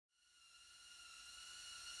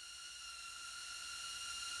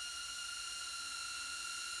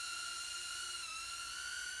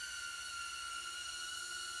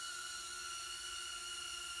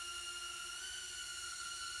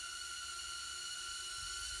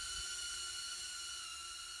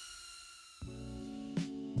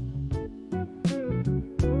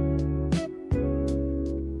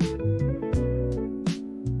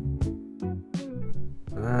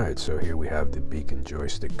Alright, so here we have the beacon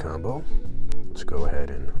joystick combo. Let's go ahead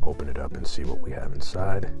and open it up and see what we have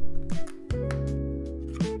inside.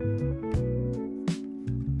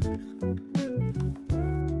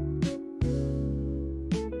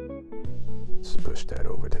 Let's push that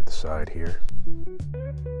over to the side here.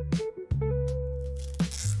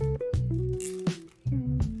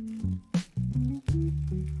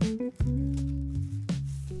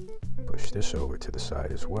 Push this over to the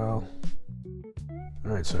side as well.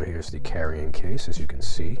 Alright, so here's the carrying case, as you can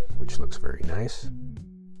see, which looks very nice.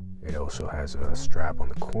 It also has a strap on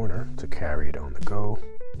the corner to carry it on the go.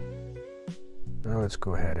 Now let's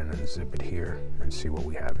go ahead and unzip it here and see what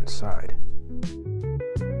we have inside.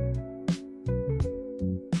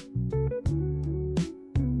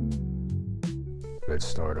 Let's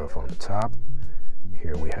start off on the top.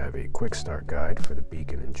 Here we have a quick start guide for the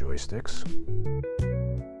beacon and joysticks.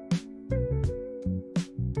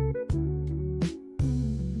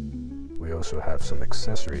 We also have some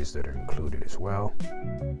accessories that are included as well.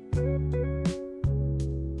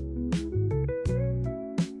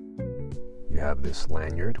 You have this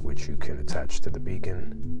lanyard which you can attach to the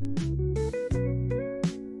beacon.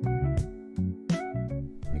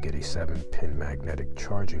 You get a 7-pin magnetic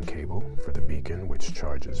charging cable for the beacon, which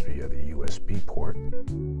charges via the USB port.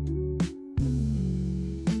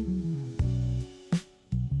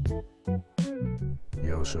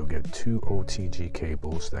 You also get 2 OTG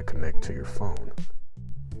cables that connect to your phone.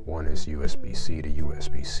 One is USB-C to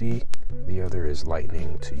USB-C, the other is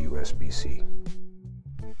Lightning to USB-C.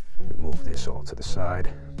 Move this all to the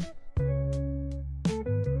side.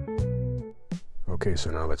 Okay,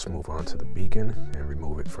 so now let's move on to the beacon and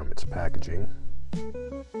remove it from its packaging.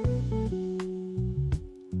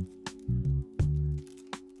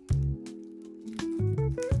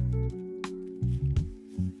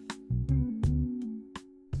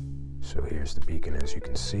 So here's the beacon, as you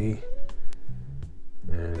can see,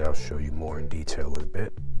 and I'll show you more in detail in a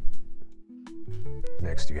bit.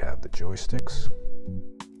 Next you have the joysticks.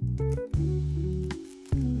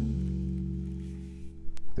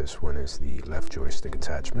 This one is the left joystick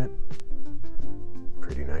attachment.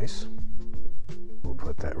 Pretty nice. We'll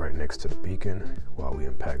put that right next to the beacon while we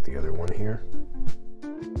unpack the other one here.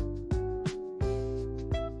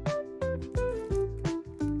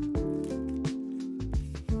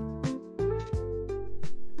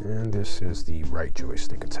 And this is the right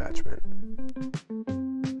joystick attachment.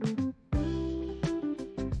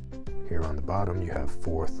 Here on the bottom you have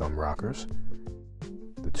 4 thumb rockers.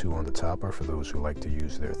 The 2 on the top are for those who like to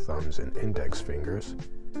use their thumbs and index fingers.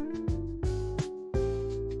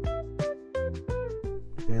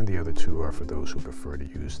 And the other 2 are for those who prefer to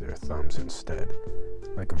use their thumbs instead,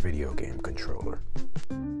 like a video game controller.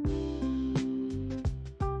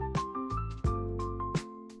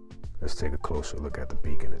 Let's take a closer look at the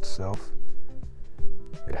beacon itself.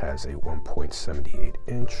 It has a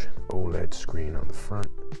 1.78-inch OLED screen on the front.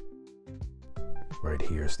 Right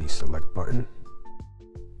here is the select button.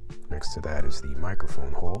 Next to that is the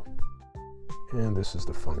microphone hole. And this is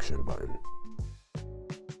the function button.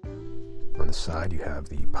 On the side you have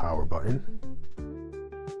the power button.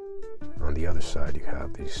 On the other side you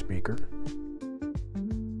have the speaker.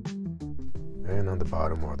 And on the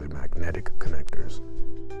bottom are the magnetic connectors.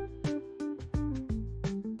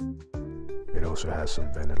 It also has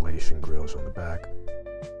some ventilation grills on the back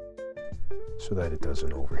so that it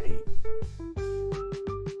doesn't overheat.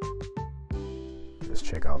 Let's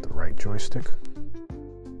check out the right joystick.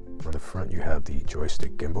 On the front you have the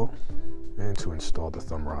joystick gimbal, and to install the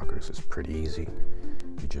thumb rockers is pretty easy.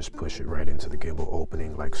 You just push it right into the gimbal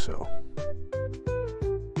opening like so.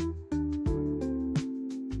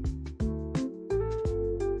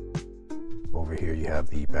 Over here you have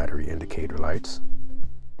the battery indicator lights.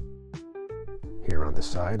 Here on the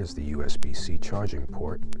side is the USB-C charging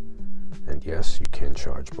port, and yes, you can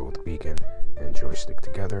charge both beacon and joystick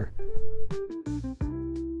together.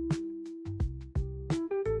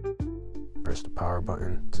 Press the power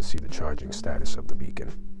button to see the charging status of the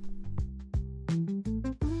beacon.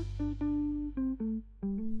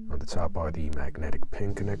 On the top are the magnetic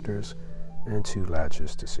pin connectors and 2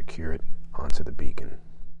 latches to secure it onto the beacon.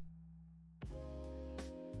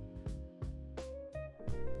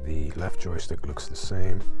 The left joystick looks the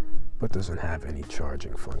same, but doesn't have any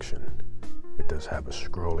charging function. It does have a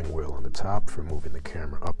scrolling wheel on the top for moving the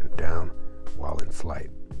camera up and down while in flight.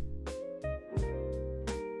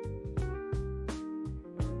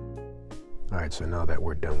 Alright, so now that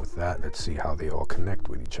we're done with that, let's see how they all connect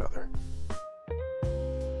with each other.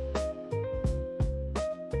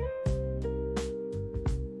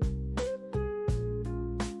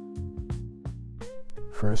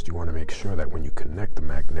 First, you want to make sure that when you connect the the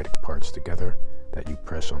magnetic parts together that you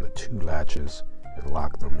press on the two latches and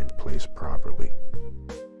lock them in place properly.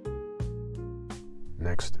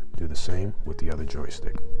 Next, do the same with the other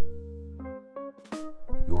joystick.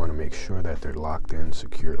 You want to make sure that they're locked in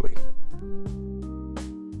securely.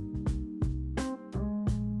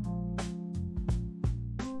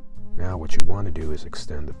 Now what you want to do is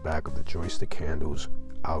extend the back of the joystick handles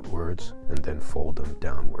outwards and then fold them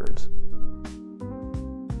downwards.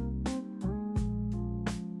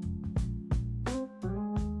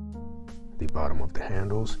 The bottom of the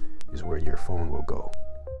handles is where your phone will go.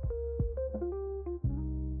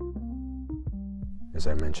 As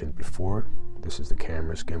I mentioned before, this is the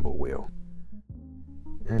camera's gimbal wheel.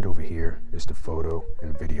 And over here is the photo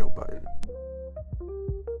and video button.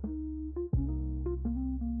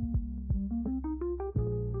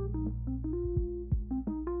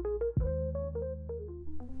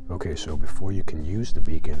 Okay, so before you can use the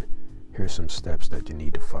beacon, here's some steps that you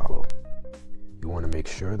need to follow. You want to make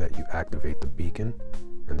sure that you activate the beacon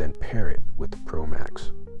and then pair it with the Pro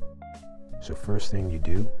Max. So first thing you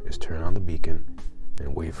do is turn on the beacon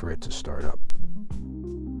and wait for it to start up.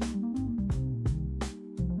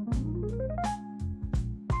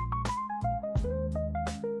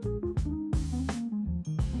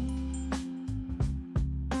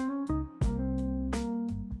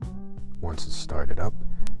 Once it's started up,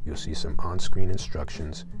 you'll see some on-screen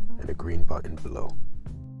instructions and a green button below.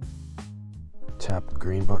 Tap the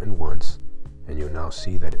green button once and you'll now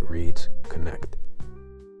see that it reads Connect.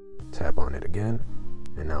 Tap on it again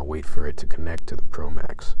and now wait for it to connect to the Pro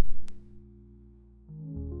Max.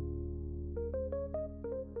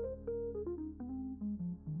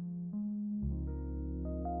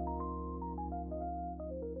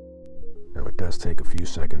 Now it does take a few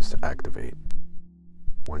seconds to activate.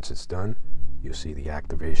 Once it's done, you'll see the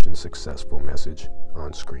activation successful message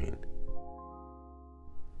on screen.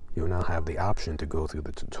 You'll now have the option to go through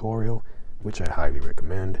the tutorial, which I highly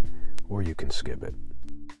recommend, or you can skip it.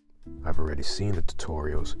 I've already seen the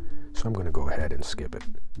tutorials, so I'm going to go ahead and skip it.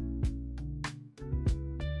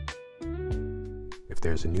 If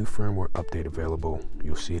there's a new firmware update available,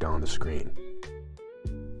 you'll see it on the screen.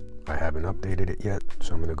 I haven't updated it yet,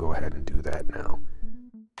 so I'm going to go ahead and do that now.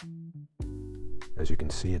 As you can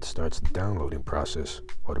see, it starts the downloading process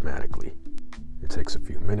automatically. It takes a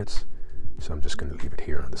few minutes, so I'm just going to leave it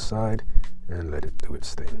here on the side and let it do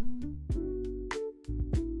its thing.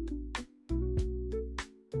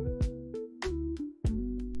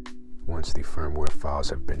 Once the firmware files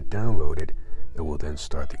have been downloaded, it will then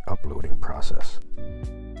start the uploading process.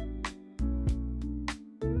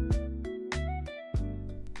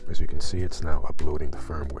 As you can see, it's now uploading the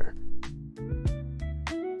firmware.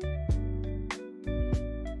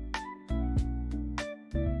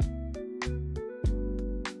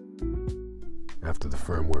 After the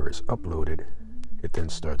firmware is uploaded, it then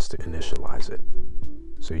starts to initialize it.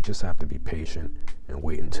 So you just have to be patient and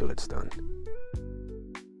wait until it's done.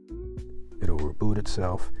 It'll reboot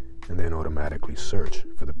itself and then automatically search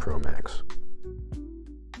for the Pro Max.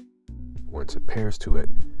 Once it pairs to it,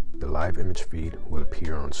 the live image feed will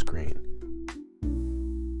appear on screen.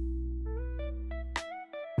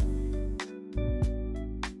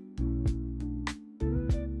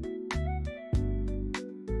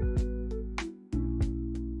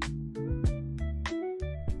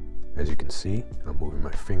 As you can see, I'm moving my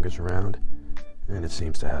fingers around, and it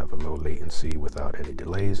seems to have a low latency without any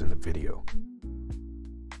delays in the video.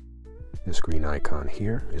 This green icon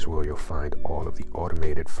here is where you'll find all of the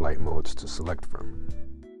automated flight modes to select from.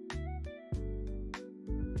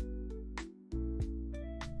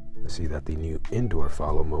 I see that the new indoor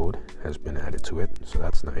follow mode has been added to it, so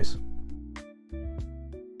that's nice.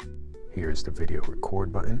 Here's the video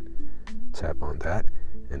record button. Tap on that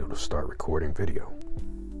and it'll start recording video.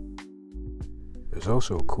 There's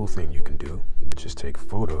also a cool thing you can do, which is take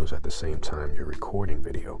photos at the same time you're recording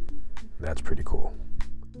video. That's pretty cool.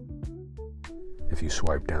 If you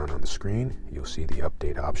swipe down on the screen, you'll see the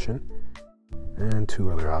update option and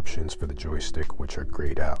two other options for the joystick, which are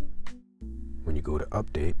grayed out. When you go to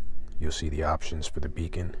update, you'll see the options for the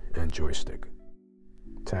beacon and joystick.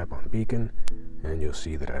 Tap on beacon and you'll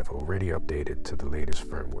see that I've already updated to the latest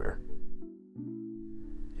firmware.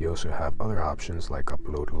 You also have other options like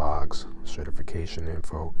upload logs, certification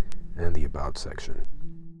info, and the about section.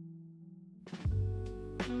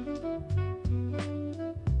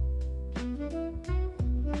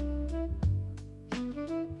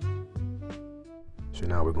 So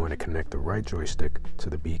now we're going to connect the right joystick to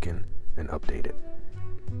the beacon and update it.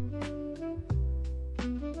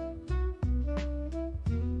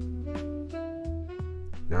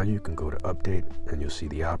 Now you can go to Update and you'll see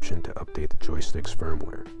the option to update the Joysticks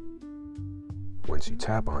firmware. Once you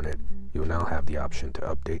tap on it, you'll now have the option to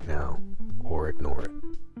update now or ignore it.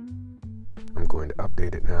 I'm going to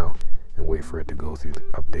update it now and wait for it to go through the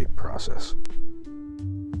update process.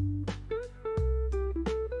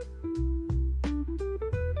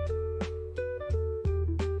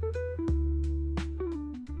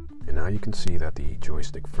 And now you can see that the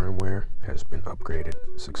joystick firmware has been upgraded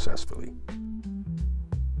successfully.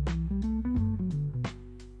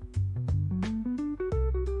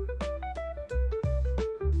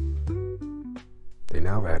 They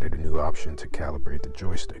now added a new option to calibrate the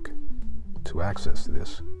joystick. To access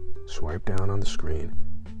this, swipe down on the screen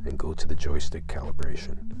and go to the joystick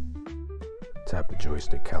calibration. Tap the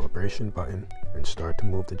joystick calibration button and start to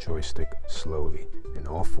move the joystick slowly in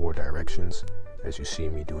all 4 directions as you see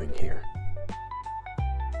me doing here.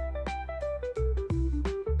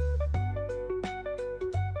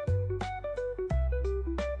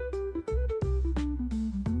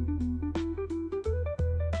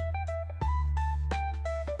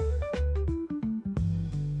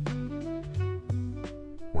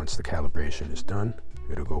 Once the calibration is done,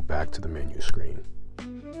 it'll go back to the menu screen.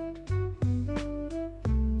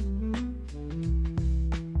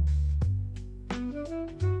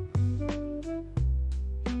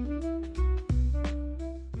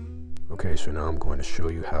 Okay, so now I'm going to show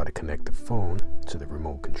you how to connect the phone to the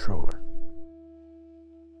remote controller.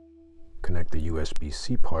 Connect the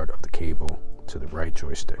USB-C part of the cable to the right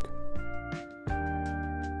joystick.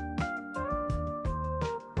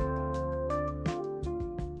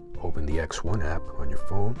 Open the X1 app on your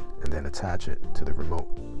phone and then attach it to the remote.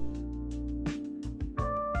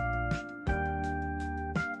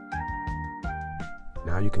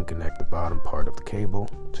 Now you can connect the bottom part of the cable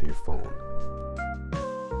to your phone.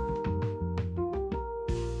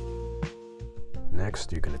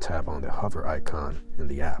 Next, you're going to tap on the hover icon in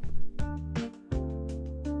the app.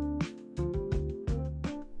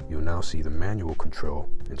 You'll now see the manual control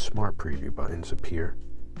and smart preview buttons appear,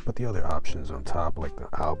 but the other options on top, like the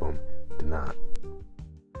album, do not.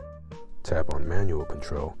 Tap on manual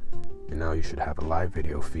control, and now you should have a live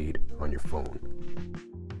video feed on your phone.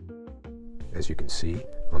 As you can see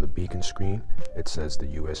on the beacon screen, it says the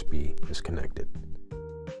USB is connected.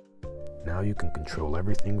 Now you can control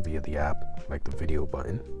everything via the app, like the video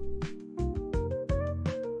button.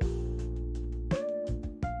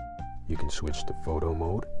 You can switch to photo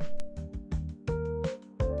mode.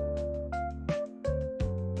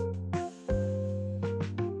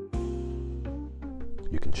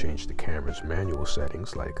 You can change the camera's manual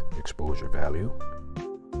settings like exposure value.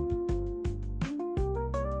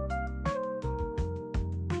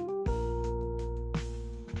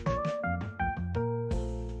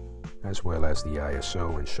 As well as the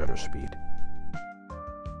ISO and shutter speed.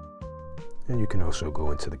 And you can also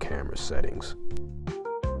go into the camera settings.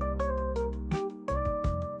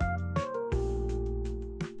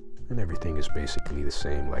 And everything is basically the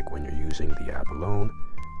same like when you're using the app alone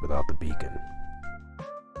without the beacon.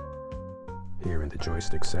 Here in the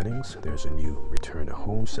joystick settings, there's a new return to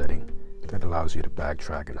home setting that allows you to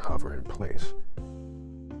backtrack and hover in place.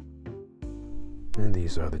 And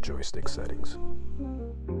these are the joystick settings.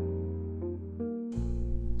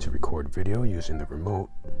 To record video using the remote,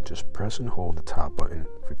 just press and hold the top button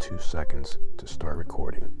for 2 seconds to start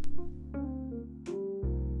recording.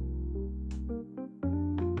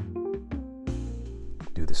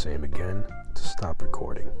 Do the same again to stop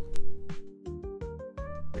recording.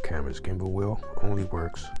 The camera's gimbal wheel only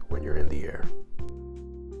works when you're in the air.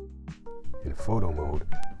 In photo mode,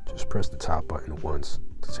 just press the top button once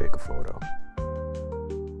to take a photo.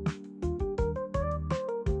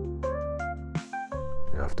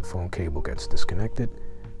 Now if the phone cable gets disconnected,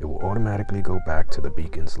 it will automatically go back to the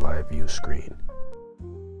beacon's live view screen.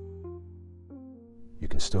 You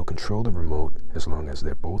can still control the remote as long as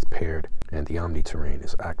they're both paired and the omni-terrain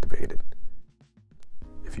is activated.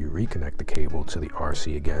 If you reconnect the cable to the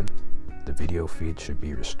RC again, the video feed should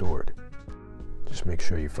be restored. Just make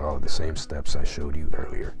sure you follow the same steps I showed you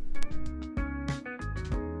earlier.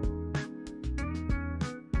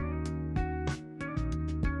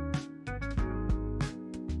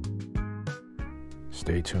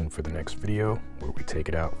 Stay tuned for the next video where we take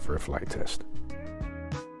it out for a flight test.